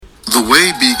The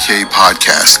Way BK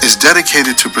podcast is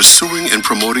dedicated to pursuing and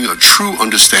promoting a true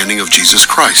understanding of Jesus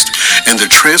Christ and the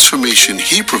transformation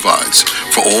he provides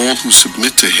for all who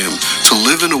submit to him to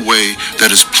live in a way that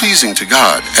is pleasing to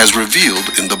God as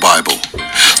revealed in the Bible.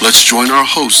 Let's join our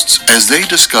hosts as they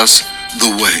discuss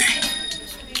The Way.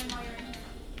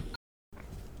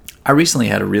 I recently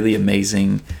had a really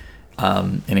amazing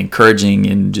and encouraging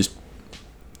and just,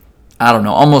 I don't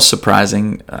know, almost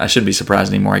surprising. I shouldn't be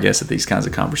surprised anymore, I guess, at these kinds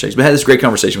of conversations. But I had this great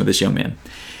conversation with this young man.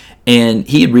 And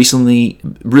he had recently,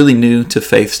 really new to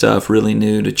faith stuff, really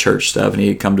new to church stuff, and he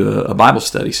had come to a Bible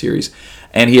study series.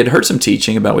 And he had heard some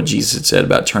teaching about what Jesus had said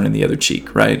about turning the other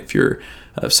cheek, right? If you're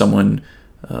someone,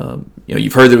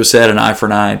 you've heard that it was said, an eye for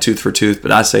an eye, tooth for tooth,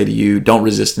 but I say to you, don't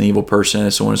resist an evil person.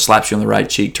 If someone slaps you on the right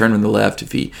cheek, turn him to the left.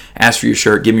 If he asks for your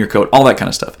shirt, give him your coat, all that kind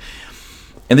of stuff.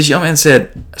 And this young man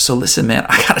said, so listen, man,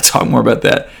 I got to talk more about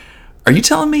that. Are you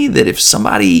telling me that if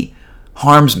somebody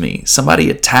harms me, somebody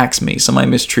attacks me, somebody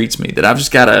mistreats me, that I've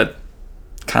just got to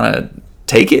kind of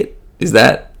take it? Is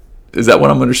that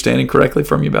what I'm understanding correctly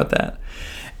from you about that?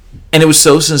 And it was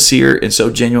so sincere and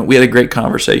so genuine. We had a great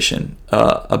conversation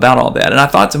about all that. And I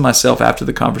thought to myself after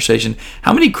the conversation,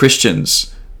 how many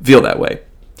Christians feel that way?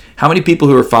 How many people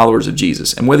who are followers of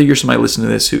Jesus? And whether you're somebody listening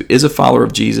to this who is a follower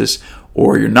of Jesus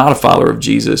or you're not a follower of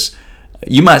Jesus,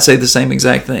 you might say the same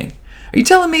exact thing. Are you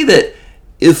telling me that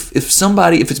if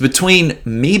it's between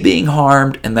me being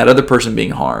harmed and that other person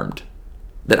being harmed,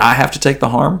 that I have to take the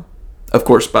harm? Of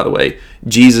course, by the way,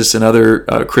 Jesus and other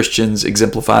Christians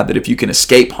exemplified that if you can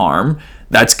escape harm,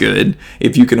 that's good.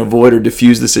 If you can avoid or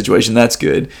diffuse the situation, that's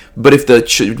good. But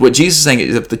what Jesus is saying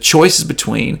is if the choice is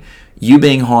between you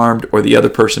being harmed or the other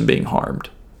person being harmed,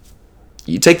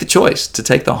 you take the choice to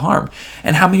take the harm.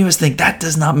 And how many of us think that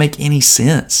does not make any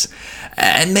sense?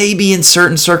 And maybe in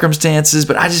certain circumstances,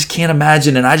 but I just can't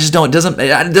imagine, and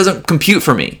it doesn't compute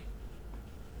for me.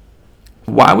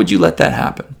 Why would you let that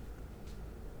happen?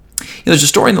 There's a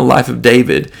story in the life of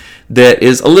David that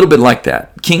is a little bit like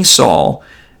that. King Saul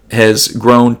has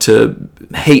grown to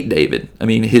hate David. I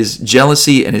mean, his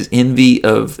jealousy and his envy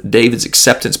of David's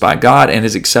acceptance by God and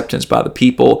his acceptance by the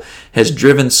people has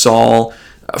driven Saul,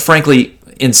 frankly,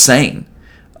 insane,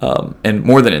 and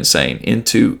more than insane,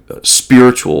 into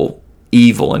spiritual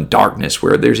evil and darkness,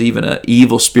 where there's even an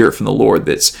evil spirit from the Lord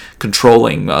that's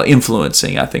controlling,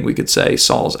 influencing, I think we could say,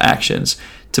 Saul's actions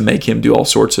to make him do all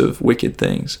sorts of wicked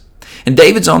things. And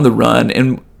David's on the run,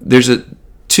 and there's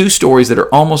two stories that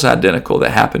are almost identical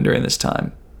that happened during this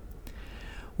time,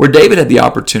 where David had the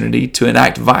opportunity to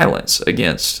enact violence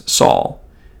against Saul,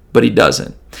 but he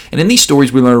doesn't. And in these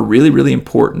stories, we learn a really, really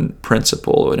important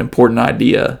principle, an important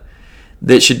idea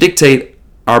that should dictate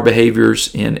our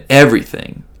behaviors in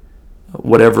everything,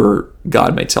 whatever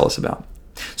God may tell us about.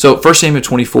 So 1 Samuel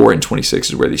 24 and 26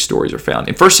 is where these stories are found.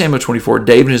 In 1 Samuel 24,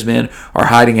 David and his men are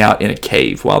hiding out in a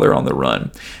cave while they're on the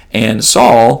run. And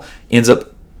Saul ends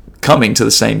up coming to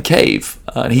the same cave,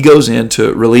 and he goes in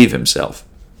to relieve himself.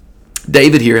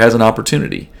 David here has an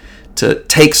opportunity to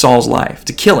take Saul's life,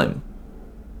 to kill him,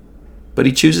 but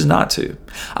he chooses not to.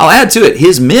 I'll add to it,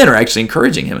 his men are actually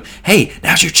encouraging him. Hey,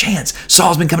 now's your chance.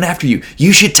 Saul's been coming after you.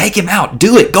 You should take him out.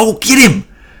 Do it. Go get him.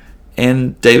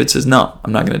 And David says, no,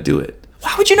 I'm not going to do it.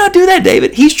 Why would you not do that,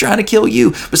 David? He's trying to kill you.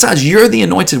 Besides, you're the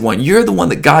anointed one. You're the one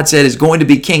that God said is going to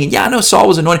be king. And yeah, I know Saul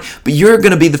was anointed, but you're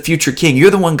going to be the future king. You're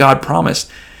the one God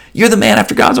promised. You're the man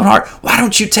after God's own heart. Why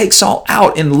don't you take Saul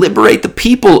out and liberate the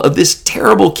people of this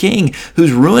terrible king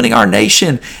who's ruining our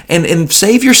nation and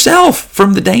save yourself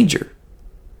from the danger?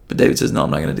 But David says, no, I'm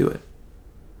not going to do it.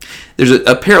 There's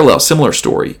a parallel, similar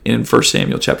story in 1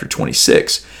 Samuel chapter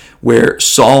 26, where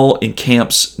Saul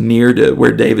encamps near to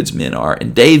where David's men are.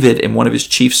 And David and one of his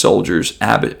chief soldiers,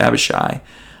 Abishai,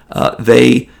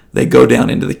 they go down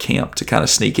into the camp to kind of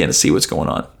sneak in and see what's going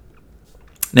on.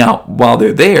 Now, while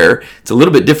they're there, it's a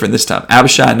little bit different this time.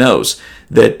 Abishai knows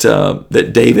that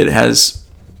David has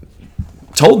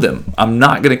told them, I'm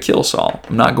not going to kill Saul.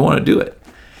 I'm not going to do it.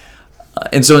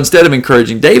 And so instead of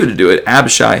encouraging David to do it,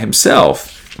 Abishai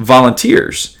himself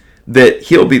volunteers that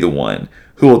he'll be the one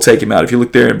who will take him out. If you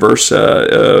look there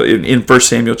in in 1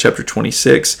 Samuel chapter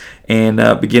 26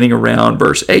 and beginning around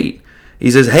verse 8,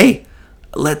 he says, hey,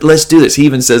 let's do this. He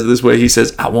even says it this way. He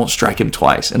says, I won't strike him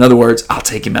twice. In other words, I'll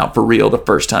take him out for real the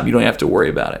first time. You don't have to worry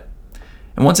about it.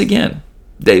 And once again,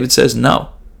 David says,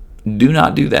 no, do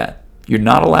not do that. You're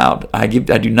not allowed. I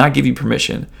do not give you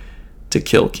permission to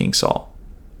kill King Saul.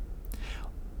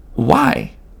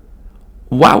 Why?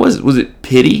 Why was it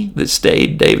pity that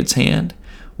stayed David's hand?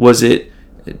 Was it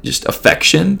just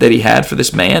affection that he had for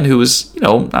this man who was,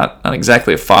 not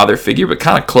exactly a father figure, but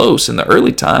kind of close in the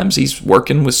early times. He's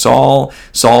working with Saul.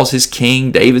 Saul's his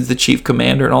king. David's the chief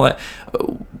commander and all that.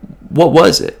 What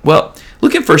was it? Well,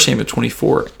 look at 1 Samuel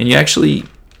 24, and you actually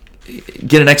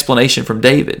get an explanation from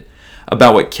David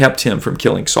about what kept him from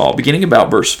killing Saul, beginning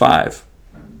about verse 5.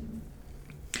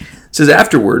 It says,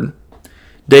 afterward,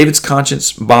 David's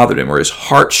conscience bothered him, or his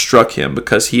heart struck him,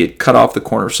 because he had cut off the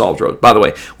corner of Saul's road. By the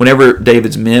way, whenever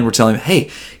David's men were telling him, hey,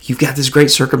 you've got this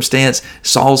great circumstance,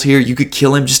 Saul's here, you could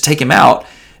kill him, just take him out,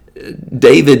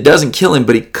 David doesn't kill him,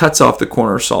 but he cuts off the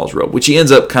corner of Saul's robe, which he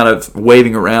ends up kind of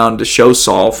waving around to show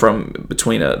Saul from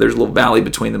between there's a little valley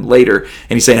between them later.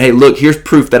 And he's saying, hey, look, here's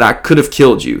proof that I could have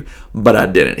killed you, but I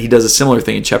didn't. He does a similar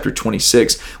thing in chapter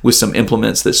 26 with some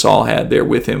implements that Saul had there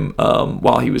with him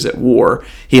while he was at war.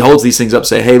 He holds these things up,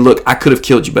 say, hey, look, I could have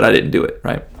killed you, but I didn't do it,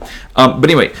 right? But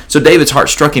anyway, so David's heart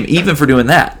struck him even for doing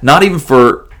that. Not even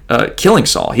for killing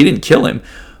Saul. He didn't kill him,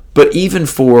 but even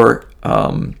for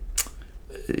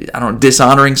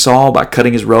dishonoring Saul by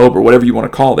cutting his robe or whatever you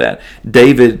want to call that.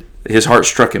 David, his heart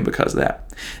struck him because of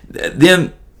that.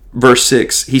 Then, verse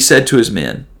 6, he said to his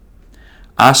men,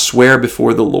 I swear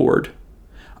before the Lord,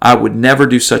 I would never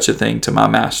do such a thing to my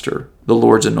master, the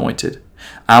Lord's anointed.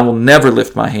 I will never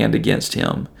lift my hand against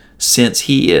him, since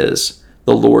he is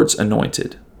the Lord's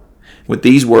anointed. With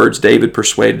these words, David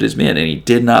persuaded his men, and he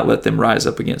did not let them rise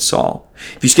up against Saul.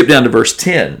 If you skip down to verse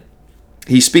 10,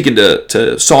 he's speaking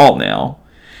to Saul now.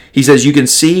 He says, you can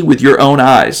see with your own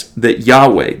eyes that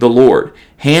Yahweh, the Lord,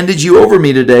 handed you over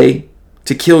me today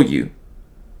to kill you.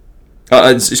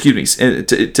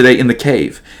 Today in the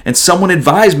cave. And someone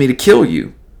advised me to kill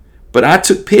you. But I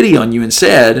took pity on you and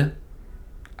said,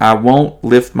 I won't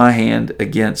lift my hand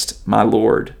against my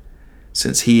Lord,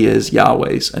 since he is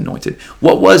Yahweh's anointed.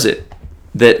 What was it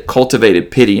that cultivated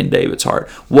pity in David's heart?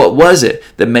 What was it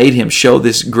that made him show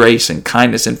this grace and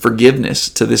kindness and forgiveness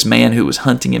to this man who was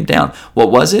hunting him down?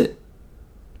 What was it?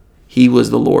 He was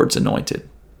the Lord's anointed.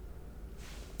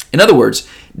 In other words,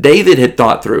 David had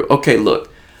thought through, okay, look,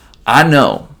 I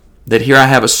know that here I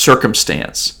have a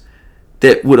circumstance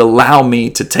that would allow me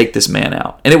to take this man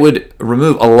out. And it would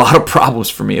remove a lot of problems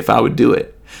for me if I would do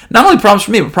it. Not only problems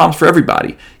for me, but problems for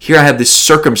everybody. Here I have this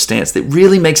circumstance that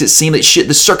really makes it seem that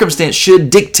the circumstance should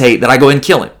dictate that I go and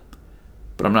kill him.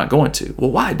 But I'm not going to.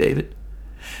 Well, why, David?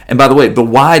 And by the way, the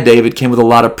why, David, came with a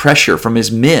lot of pressure from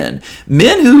his men.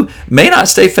 Men who may not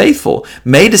stay faithful,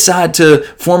 may decide to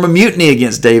form a mutiny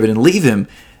against David and leave him.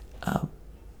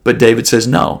 But David says,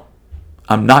 no,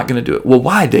 I'm not going to do it. Well,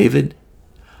 why, David?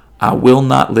 I will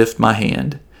not lift my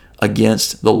hand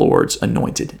against the Lord's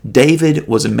anointed. David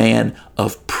was a man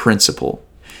of principle.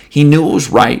 He knew what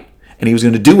was right, and he was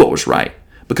going to do what was right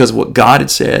because of what God had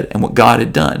said and what God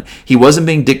had done. He wasn't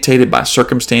being dictated by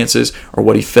circumstances or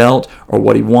what he felt or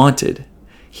what he wanted.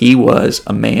 He was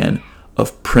a man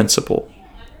of principle.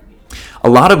 A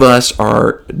lot of us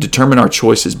determine our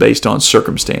choices based on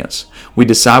circumstance. We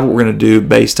decide what we're going to do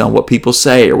based on what people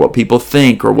say or what people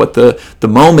think or what the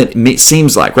moment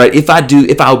seems like, right? If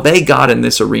I obey God in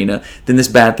this arena, then this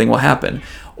bad thing will happen.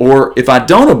 Or if I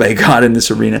don't obey God in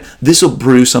this arena, this will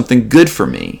brew something good for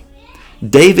me.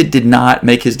 David did not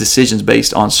make his decisions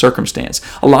based on circumstance.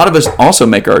 A lot of us also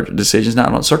make our decisions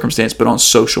not on circumstance, but on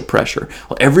social pressure.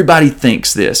 Well, everybody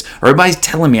thinks this, or everybody's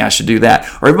telling me I should do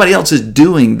that, or everybody else is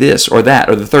doing this or that,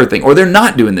 or the third thing, or they're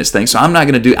not doing this thing, so I'm not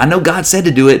going to do it. I know God said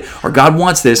to do it, or God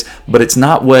wants this, but it's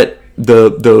not what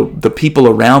the people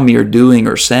around me are doing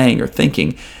or saying or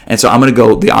thinking, and so I'm going to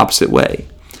go the opposite way.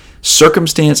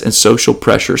 Circumstance and social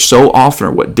pressure so often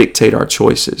are what dictate our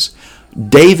choices.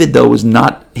 David, though,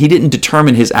 he didn't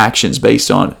determine his actions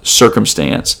based on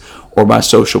circumstance or by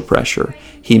social pressure.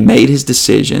 He made his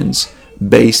decisions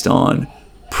based on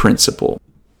principle.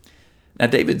 Now,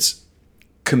 David's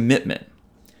commitment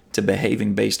to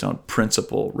behaving based on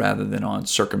principle rather than on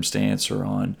circumstance or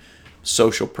on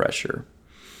social pressure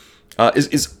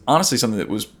is honestly something that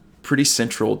was pretty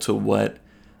central to what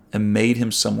made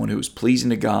him someone who was pleasing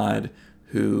to God,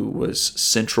 who was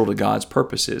central to God's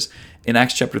purposes. In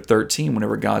Acts chapter 13,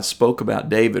 whenever God spoke about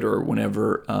David, or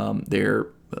whenever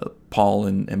Paul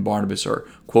and Barnabas are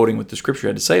quoting what the scripture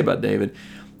had to say about David,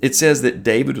 it says that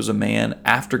David was a man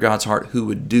after God's heart who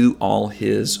would do all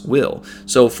his will.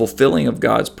 So fulfilling of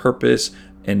God's purpose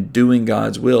and doing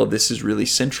God's will, this is really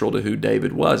central to who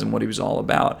David was and what he was all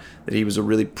about, that he was a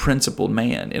really principled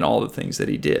man in all the things that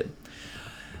he did.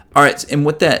 All right, and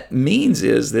what that means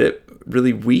is that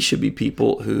really we should be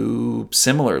people who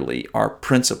similarly are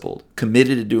principled,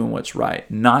 committed to doing what's right,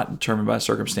 not determined by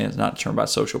circumstance, not determined by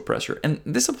social pressure. And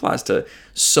this applies to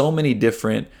so many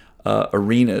different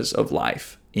arenas of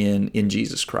life. in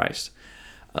Jesus Christ.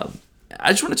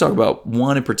 I just want to talk about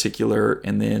one in particular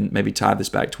and then maybe tie this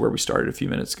back to where we started a few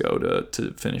minutes ago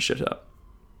to finish it up.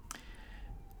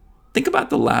 Think about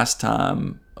the last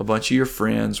time a bunch of your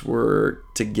friends were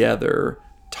together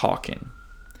talking.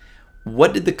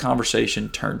 What did the conversation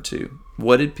turn to?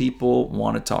 What did people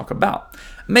want to talk about?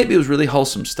 Maybe it was really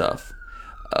wholesome stuff.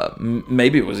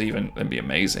 Maybe it was even, it'd be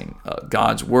amazing,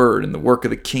 God's word and the work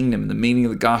of the kingdom and the meaning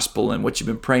of the gospel and what you've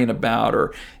been praying about,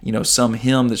 or some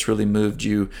hymn that's really moved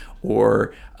you,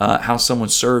 or how someone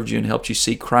served you and helped you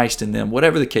see Christ in them.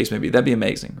 Whatever the case may be, that'd be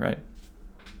amazing, right?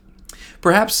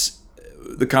 Perhaps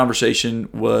the conversation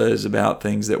was about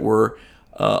things that were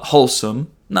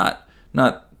wholesome, not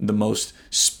the most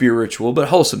spiritual, but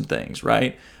wholesome things,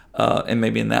 right? And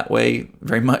maybe in that way,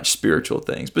 very much spiritual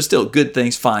things, but still good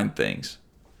things, fine things.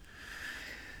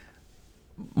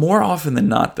 More often than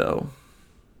not, though,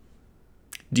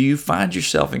 do you find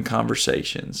yourself in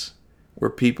conversations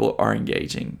where people are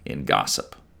engaging in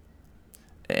gossip?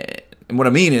 And what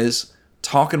I mean is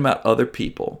talking about other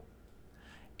people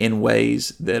in ways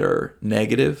that are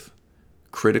negative,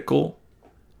 critical,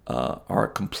 are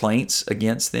complaints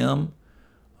against them,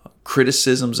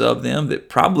 criticisms of them that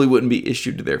probably wouldn't be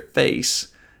issued to their face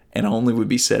and only would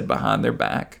be said behind their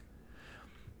back.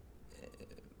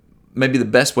 Maybe the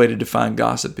best way to define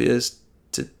gossip is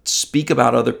to speak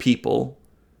about other people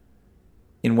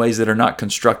in ways that are not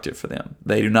constructive for them.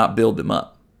 They do not build them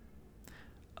up.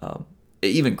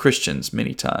 Even Christians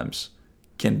many times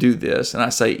can do this. And I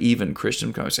say even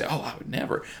Christians can say, I would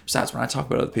never. Besides, when I talk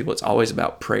about other people, it's always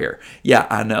about prayer. Yeah,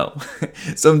 I know.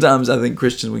 Sometimes I think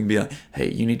Christians, we can be like,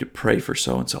 hey, you need to pray for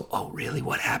so-and-so. Oh, really?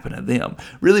 What happened to them?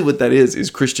 Really what that is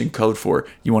Christian code for,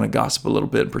 you want to gossip a little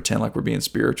bit and pretend like we're being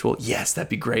spiritual? Yes, that'd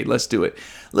be great. Let's do it.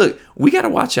 Look, we got to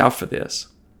watch out for this.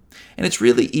 And it's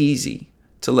really easy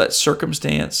to let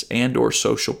circumstance and or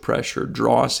social pressure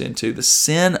draw us into the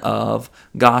sin of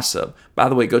gossip. By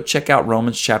the way, go check out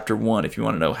Romans chapter 1 if you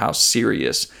want to know how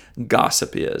serious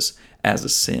gossip is as a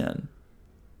sin.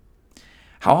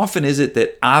 How often is it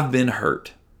that I've been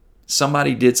hurt?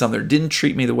 Somebody did something or didn't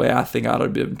treat me the way I think I ought to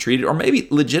have been treated, or maybe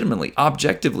legitimately,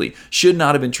 objectively, should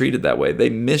not have been treated that way.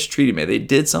 They mistreated me. They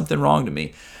did something wrong to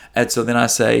me. And so then I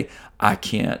say, I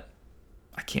can't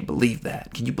believe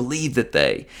that. Can you believe that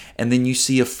they? And then you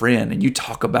see a friend and you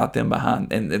talk about them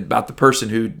behind and about the person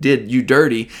who did you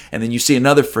dirty. And then you see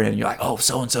another friend and you're like, oh,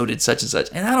 so-and-so did such and such.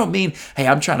 And I don't mean, hey,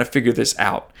 I'm trying to figure this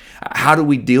out. How do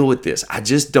we deal with this? I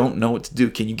just don't know what to do.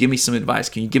 Can you give me some advice?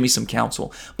 Can you give me some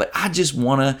counsel? But I just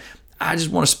want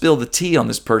to spill the tea on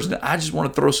this person. I just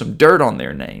want to throw some dirt on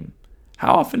their name.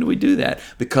 How often do we do that?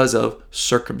 Because of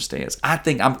circumstance. I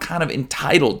think I'm kind of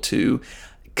entitled to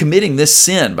committing this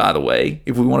sin, by the way,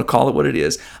 if we want to call it what it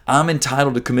is. I'm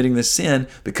entitled to committing this sin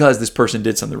because this person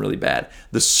did something really bad.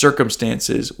 The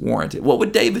circumstances warrant it. What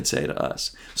would David say to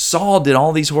us? Saul did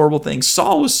all these horrible things.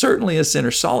 Saul was certainly a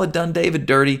sinner. Saul had done David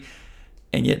dirty,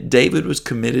 and yet David was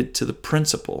committed to the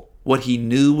principle, what he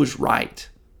knew was right,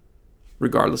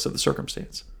 regardless of the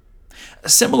circumstance.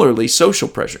 Similarly, social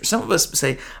pressure. Some of us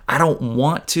say, I don't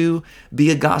want to be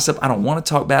a gossip. I don't want to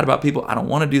talk bad about people. I don't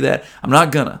want to do that. I'm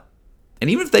not gonna. And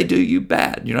even if they do you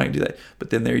bad, you're not going to do that. But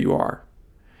then there you are.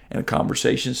 And a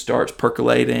conversation starts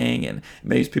percolating, and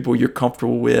maybe it's people you're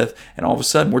comfortable with. And all of a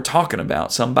sudden, we're talking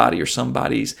about somebody or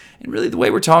somebody's. And really, the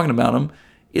way we're talking about them,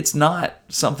 it's not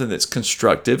something that's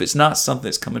constructive. It's not something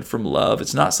that's coming from love.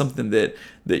 It's not something that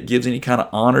gives any kind of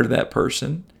honor to that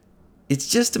person. It's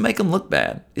just to make them look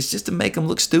bad. It's just to make them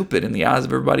look stupid in the eyes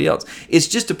of everybody else. It's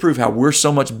just to prove how we're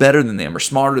so much better than them, or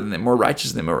smarter than them, more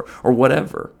righteous than them, or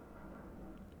whatever.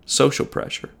 Social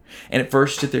pressure. And at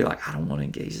first you sit there like, I don't want to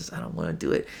engage this. I don't want to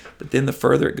do it. But then the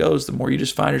further it goes, the more you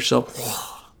just find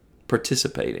yourself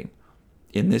participating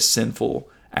in this sinful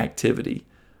activity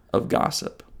of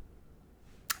gossip.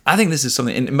 I think this is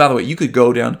something, and by the way, you could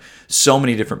go down so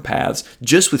many different paths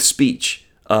just with speech.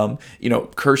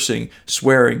 Cursing,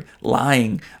 swearing,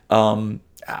 lying.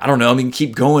 I don't know. I mean,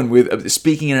 keep going with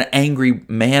speaking in an angry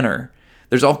manner.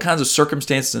 There's all kinds of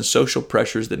circumstances and social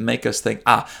pressures that make us think,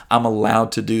 I'm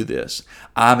allowed to do this.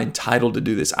 I'm entitled to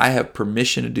do this. I have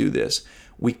permission to do this.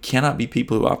 We cannot be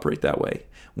people who operate that way.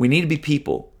 We need to be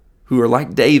people who are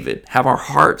like David, have our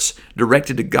hearts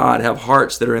directed to God, have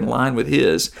hearts that are in line with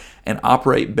His, and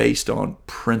operate based on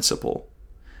principle,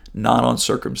 not on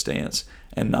circumstance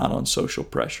and not on social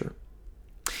pressure.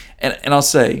 And I'll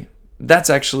say, that's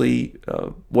actually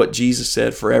what Jesus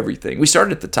said for everything. We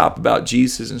started at the top about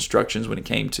Jesus' instructions when it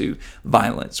came to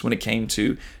violence, when it came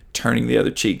to turning the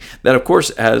other cheek. That, of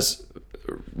course, has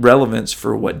relevance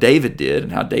for what David did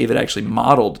and how David actually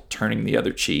modeled turning the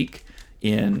other cheek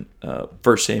in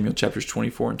 1 Samuel chapters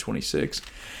 24 and 26.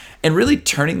 And really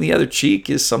turning the other cheek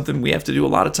is something we have to do a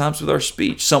lot of times with our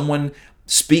speech. Someone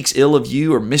speaks ill of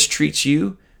you or mistreats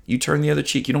you, you turn the other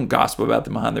cheek. You don't gossip about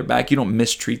them behind their back. You don't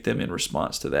mistreat them in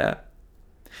response to that.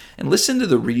 And listen to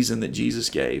the reason that Jesus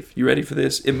gave. You ready for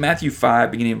this? In Matthew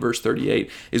 5, beginning in verse 38,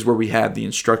 is where we have the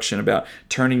instruction about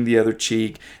turning the other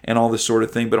cheek and all this sort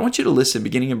of thing. But I want you to listen,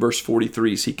 beginning in verse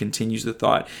 43, as he continues the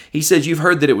thought. He says, "You've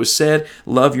heard that it was said,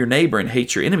 love your neighbor and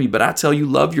hate your enemy. But I tell you,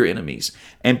 love your enemies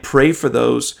and pray for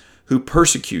those who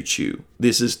persecute you."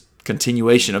 This is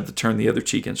continuation of the turn the other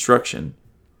cheek instruction.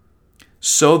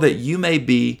 "So that you may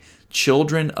be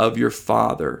children of your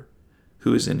Father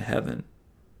who is in heaven."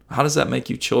 How does that make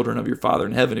you children of your Father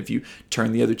in heaven? If you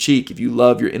turn the other cheek, if you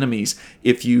love your enemies,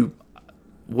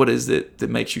 what is it that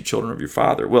makes you children of your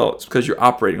Father? Well, it's because you're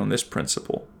operating on this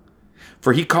principle.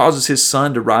 "For he causes his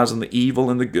sun to rise on the evil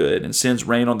and the good, and sends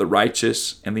rain on the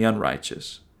righteous and the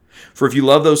unrighteous. For if you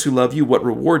love those who love you, what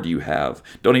reward do you have?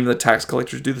 Don't even the tax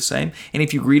collectors do the same? And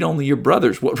if you greet only your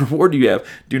brothers, what reward do you have?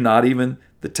 Do not even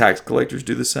the tax collectors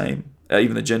do the same?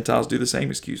 Even the Gentiles do the same,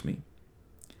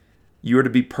 You are to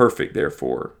be perfect,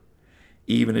 therefore,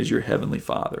 even as your heavenly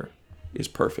Father is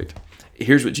perfect."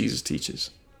 Here's what Jesus teaches.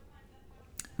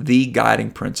 The guiding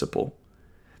principle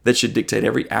that should dictate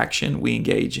every action we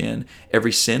engage in,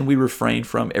 every sin we refrain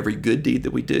from, every good deed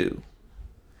that we do,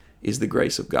 is the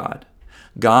grace of God.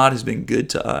 God has been good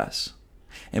to us.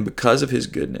 And because of his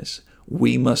goodness,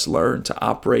 we must learn to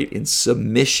operate in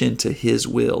submission to his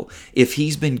will. If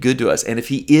he's been good to us, and if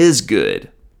he is good,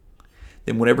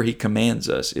 then whatever he commands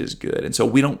us is good. And so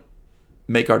we don't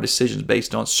make our decisions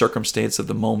based on circumstance of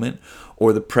the moment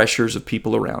or the pressures of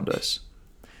people around us.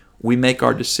 We make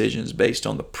our decisions based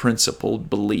on the principled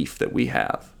belief that we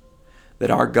have,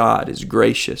 that our God is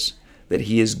gracious, that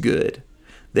he is good,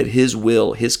 that his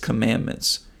will, his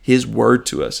commandments, his word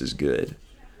to us is good,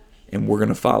 and we're going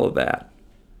to follow that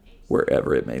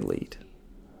wherever it may lead.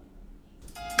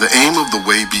 The aim of The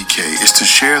Way BK is to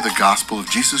share the gospel of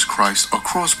Jesus Christ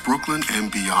across Brooklyn and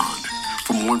beyond.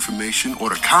 For more information or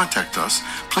to contact us,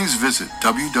 please visit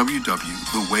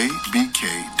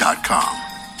www.thewaybk.com.